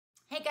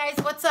Hey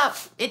guys, what's up?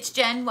 It's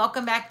Jen.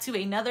 Welcome back to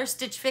another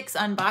Stitch Fix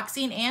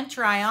unboxing and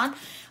try on.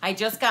 I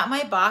just got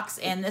my box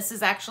and this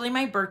is actually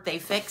my birthday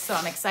fix, so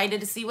I'm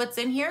excited to see what's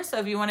in here. So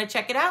if you want to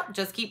check it out,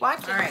 just keep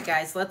watching. All right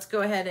guys, let's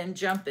go ahead and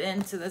jump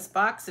into this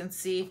box and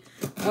see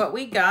what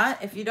we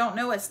got. If you don't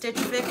know what Stitch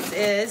Fix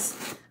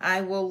is,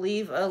 I will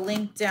leave a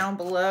link down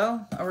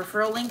below, a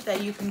referral link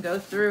that you can go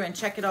through and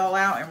check it all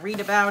out and read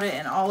about it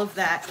and all of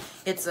that.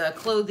 It's a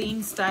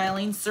clothing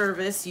styling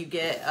service. You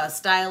get a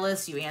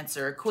stylist, you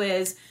answer a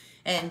quiz,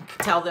 and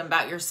tell them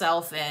about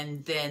yourself,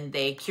 and then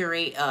they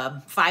curate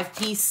 5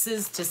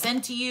 pieces to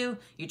send to you.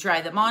 You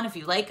try them on. If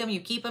you like them, you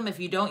keep them.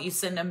 If you don't, you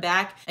send them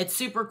back. It's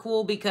super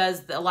cool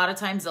because a lot of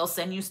times they'll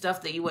send you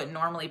stuff that you wouldn't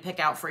normally pick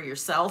out for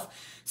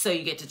yourself. So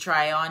you get to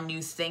try on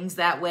new things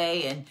that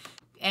way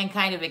and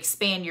kind of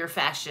expand your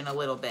fashion a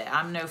little bit.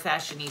 I'm no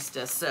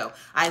fashionista, so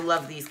I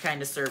love these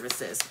kind of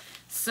services.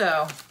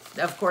 So,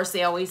 of course,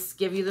 they always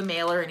give you the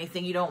mailer.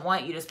 Anything you don't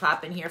want, you just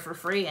pop in here for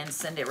free and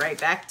send it right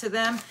back to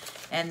them.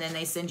 And then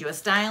they send you a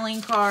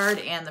styling card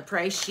and the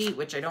price sheet,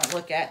 which I don't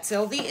look at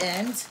till the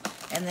end.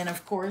 And then,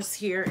 of course,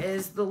 here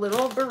is the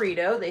little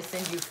burrito. They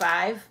send you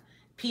 5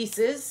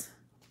 pieces,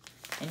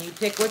 and you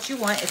pick what you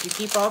want. If you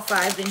keep all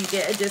 5, then you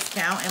get a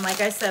discount. And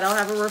like I said, I'll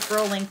have a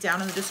referral link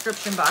down in the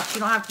description box. You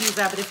don't have to use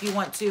that, but if you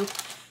want to,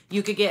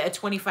 you could get a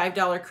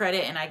 $25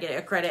 credit, and I get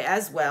a credit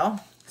as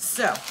well.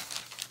 So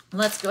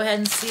let's go ahead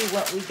and see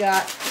what we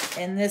got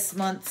in this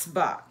month's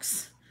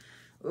box.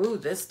 Ooh,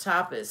 this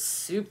top is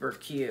super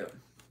cute.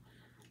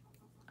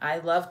 I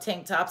love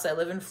tank tops. I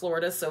live in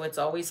Florida, so it's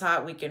always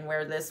hot. We can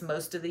wear this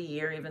most of the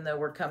year, even though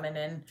we're coming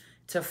in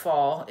to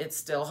fall. It's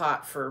still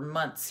hot for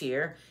months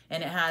here.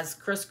 And it has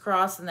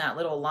crisscross and that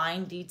little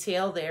line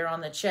detail there on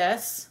the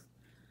chest.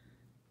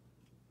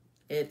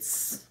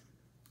 It's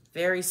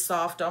very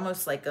soft,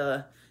 almost like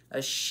a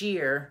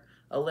sheer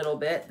a little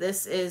bit.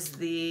 This is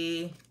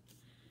the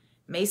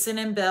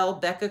Mason & Bell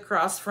Becca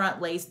Cross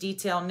Front Lace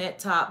Detail Knit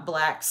Top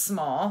Black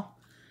Small.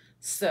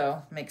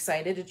 So I'm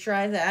excited to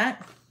try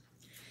that.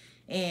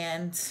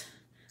 And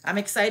I'm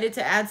excited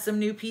to add some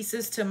new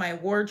pieces to my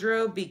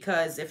wardrobe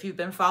because if you've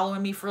been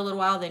following me for a little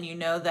while, then you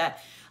know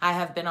that I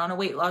have been on a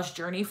weight loss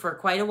journey for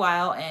quite a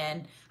while,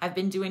 and I've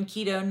been doing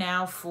keto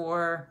now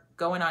for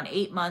going on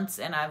 8 months,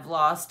 and I've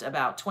lost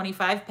about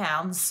 25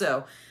 pounds.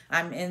 So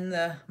I'm in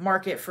the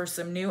market for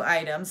some new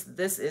items.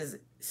 This is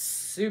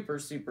super,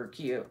 super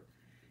cute.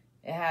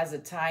 It has a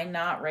tie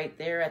knot right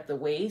there at the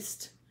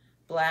waist,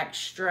 black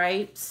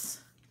stripes,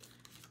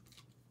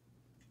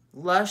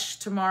 lush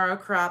tomorrow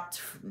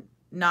cropped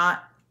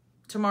knot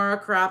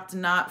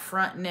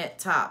front knit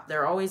top.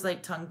 They're always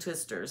like tongue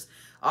twisters.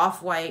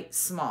 Off-white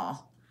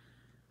small.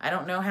 I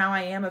don't know how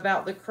I am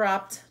about the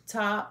cropped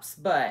tops,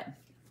 but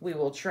we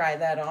will try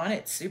that on.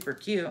 It's super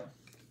cute.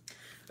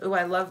 Ooh,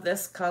 I love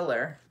this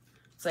color.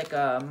 It's like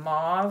a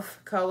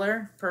mauve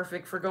color,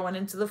 perfect for going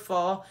into the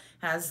fall.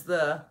 Has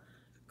the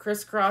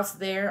crisscross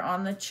there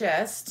on the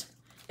chest.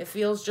 It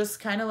feels just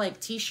kind of like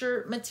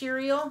t-shirt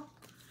material.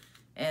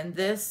 And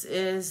this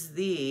is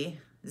the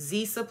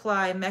Z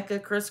Supply Mecca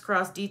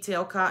Crisscross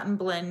Detail Cotton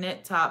Blend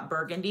Knit Top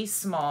Burgundy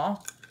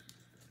Small.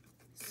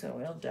 So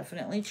we'll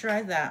definitely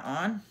try that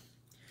on.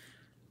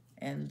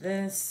 And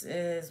this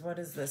is, what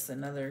is this,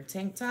 another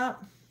tank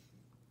top?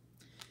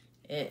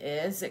 It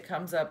is. It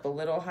comes up a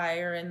little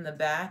higher in the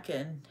back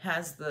and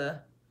has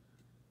the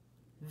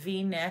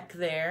V-neck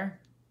there.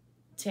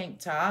 Tank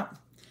top.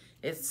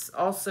 It's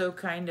also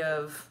kind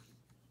of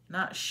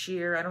not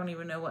sheer. I don't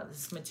even know what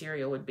this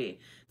material would be.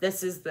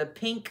 This is the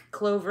Pink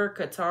Clover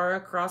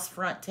Katara Cross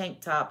Front Tank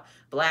Top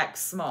Black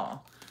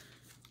Small.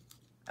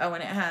 Oh,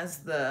 and it has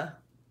the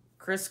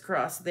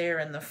crisscross there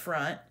in the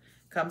front.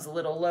 Comes a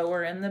little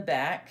lower in the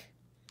back.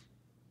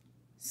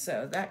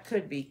 So that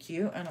could be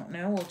cute. I don't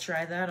know. We'll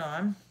try that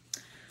on.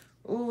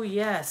 Oh,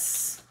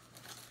 yes.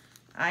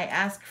 I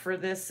asked for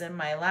this in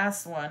my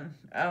last one.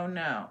 Oh,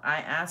 no.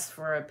 I asked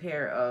for a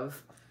pair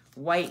of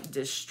white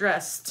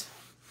distressed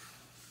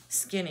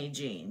skinny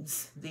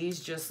jeans. These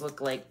just look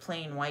like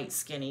plain white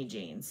skinny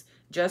jeans.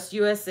 Just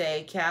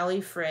USA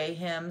Cali Frey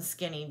Hem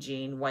Skinny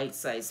Jean, white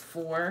size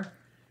 4.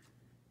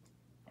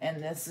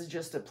 And this is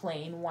just a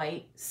plain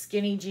white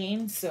skinny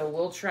jean, so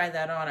we'll try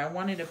that on. I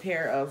wanted a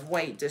pair of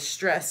white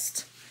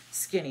distressed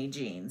skinny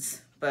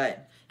jeans,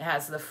 but it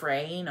has the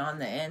fraying on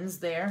the ends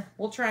there.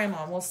 We'll try them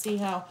on. We'll see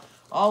how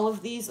all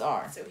of these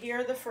are. So here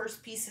are the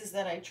first pieces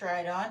that I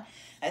tried on.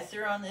 I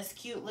threw on this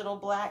cute little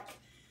black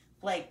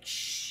like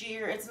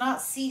sheer, it's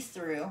not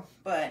see-through,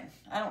 but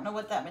I don't know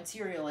what that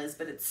material is,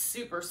 but it's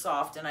super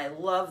soft, and I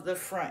love the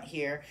front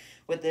here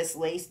with this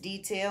lace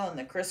detail and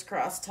the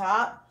crisscross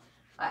top.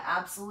 I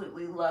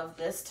absolutely love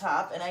this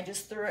top, and I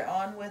just threw it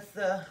on with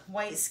the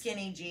white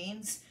skinny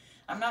jeans.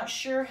 I'm not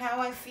sure how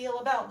I feel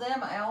about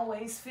them. I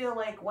always feel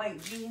like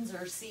white jeans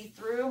are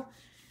see-through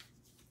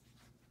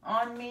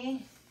on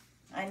me.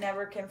 I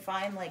never can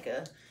find like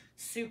a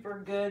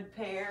super good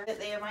pair.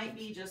 They might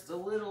be just a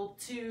little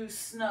too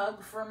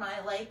snug for my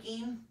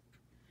liking,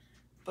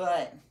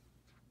 but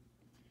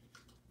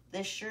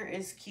this shirt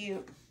is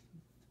cute.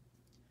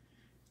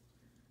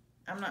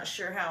 I'm not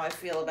sure how I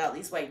feel about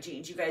these white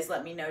jeans. You guys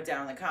let me know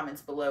down in the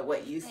comments below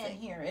what you think. And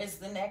here is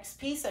the next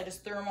piece. I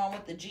just threw them on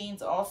with the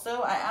jeans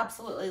also. I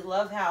absolutely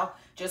love how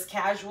just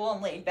casual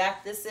and laid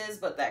back this is,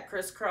 but that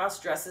crisscross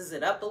dresses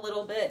it up a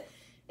little bit.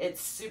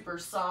 It's super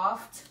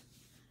soft.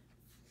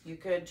 You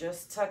could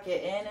just tuck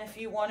it in if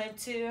you wanted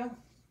to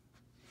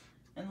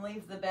and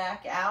leave the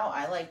back out.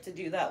 I like to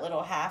do that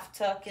little half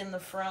tuck in the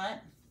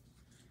front,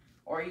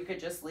 or you could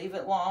just leave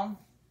it long.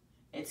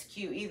 It's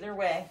cute either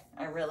way.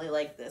 I really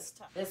like this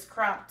top. This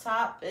crop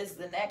top is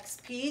the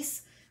next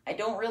piece. I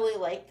don't really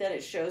like that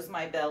it shows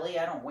my belly.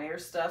 I don't wear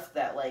stuff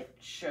that like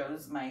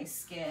shows my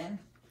skin,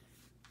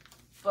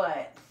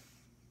 but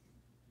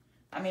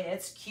I mean,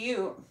 it's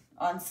cute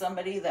on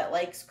somebody that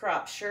likes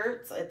crop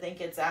shirts. I think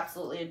it's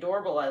absolutely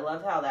adorable. I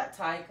love how that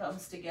tie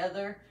comes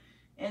together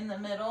in the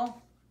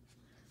middle.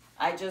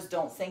 I just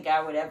don't think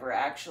I would ever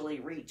actually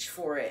reach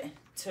for it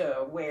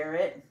to wear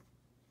it,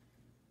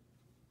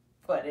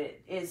 but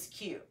it is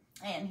cute.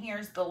 And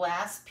here's the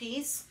last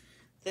piece,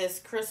 this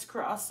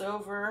crisscross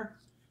over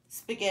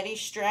spaghetti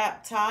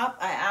strap top.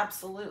 I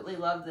absolutely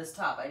love this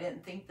top. I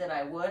didn't think that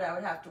I would. I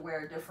would have to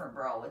wear a different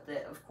bra with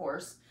it, of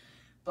course,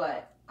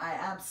 but I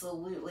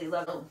absolutely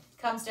love it.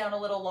 Comes down a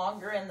little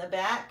longer in the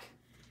back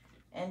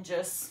and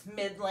just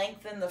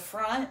mid-length in the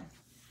front.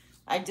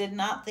 I did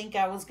not think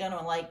I was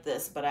gonna like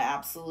this, but I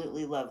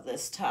absolutely love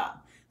this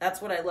top.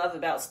 That's what I love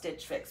about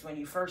Stitch Fix. When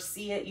you first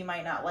see it, you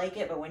might not like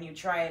it, but when you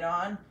try it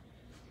on,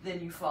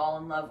 then you fall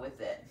in love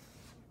with it.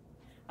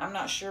 I'm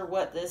not sure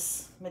what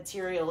this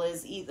material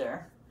is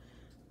either,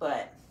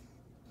 but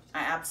I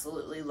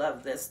absolutely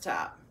love this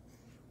top.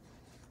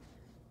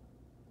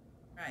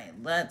 All right,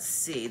 let's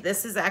see.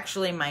 This is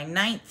actually my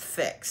 9th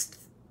fix.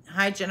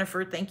 Hi,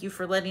 Jennifer. Thank you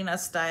for letting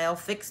us style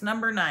fix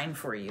number 9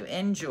 for you.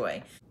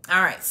 Enjoy.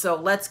 All right, so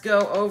let's go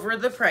over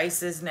the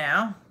prices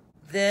now.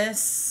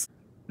 This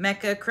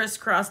Mecca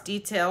crisscross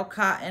detail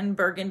cotton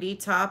burgundy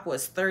top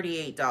was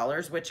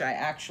 $38, which I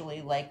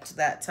actually liked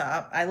that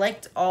top. I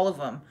liked all of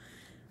them,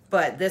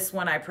 but this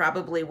one I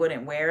probably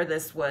wouldn't wear.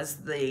 This was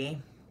the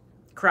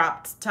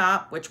cropped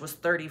top, which was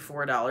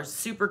 $34.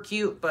 Super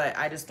cute, but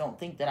I just don't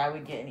think that I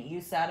would get any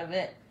use out of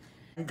it.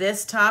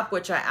 This top,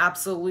 which I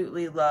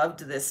absolutely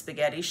loved, this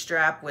spaghetti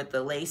strap with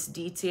the lace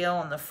detail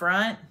on the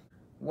front,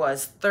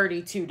 was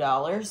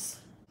 $32.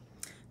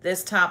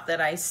 This top that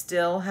I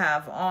still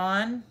have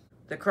on,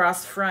 the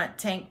cross front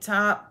tank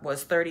top,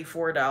 was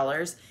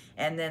 $34.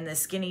 And then the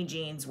skinny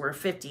jeans were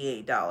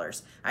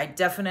 $58. I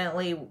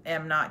definitely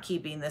am not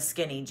keeping the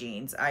skinny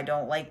jeans. I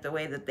don't like the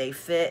way that they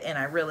fit, and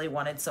I really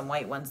wanted some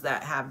white ones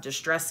that have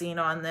distressing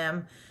on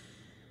them.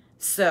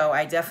 So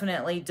I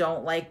definitely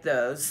don't like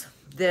those.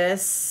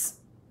 This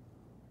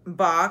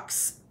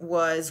box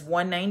was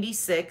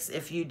 $196.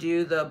 If you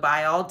do the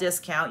buy all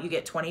discount, you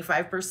get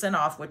 25%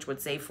 off, which would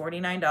save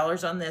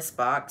 $49 on this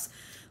box,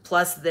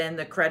 plus then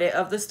the credit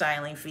of the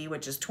styling fee,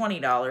 which is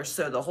 $20.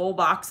 So the whole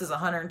box is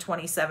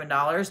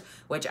 $127,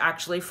 which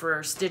actually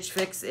for Stitch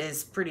Fix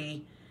is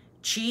pretty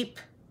cheap.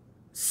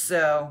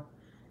 So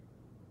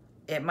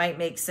it might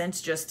make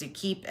sense just to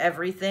keep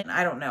everything.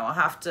 I don't know. I'll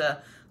have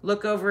to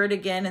look over it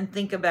again and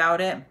think about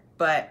it,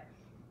 but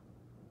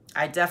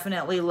I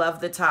definitely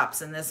love the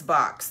tops in this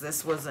box.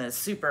 This was a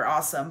super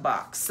awesome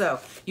box. So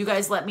you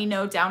guys let me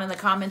know down in the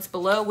comments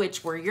below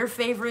which were your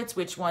favorites,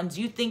 which ones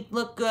you think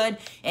look good,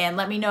 and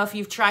let me know if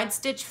you've tried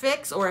Stitch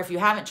Fix, or if you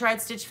haven't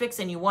tried Stitch Fix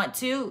and you want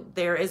to,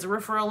 there is a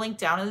referral link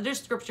down in the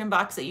description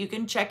box that you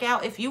can check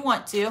out if you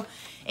want to.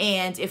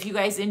 And if you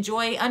guys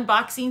enjoy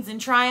unboxings and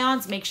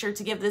try-ons, make sure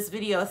to give this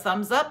video a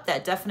thumbs up.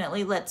 That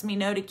definitely lets me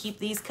know to keep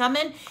these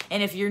coming.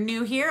 And if you're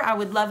new here, I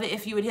would love it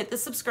if you would hit the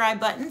subscribe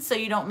button so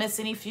you don't miss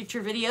any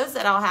future videos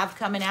that I'll have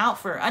coming out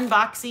for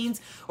unboxings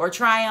or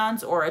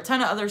try-ons or a ton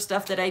of other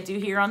stuff that I do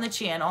here on the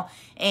channel.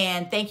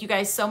 And thank you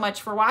guys so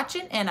much for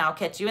watching, and I'll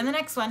catch you in the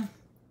next one.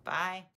 Bye.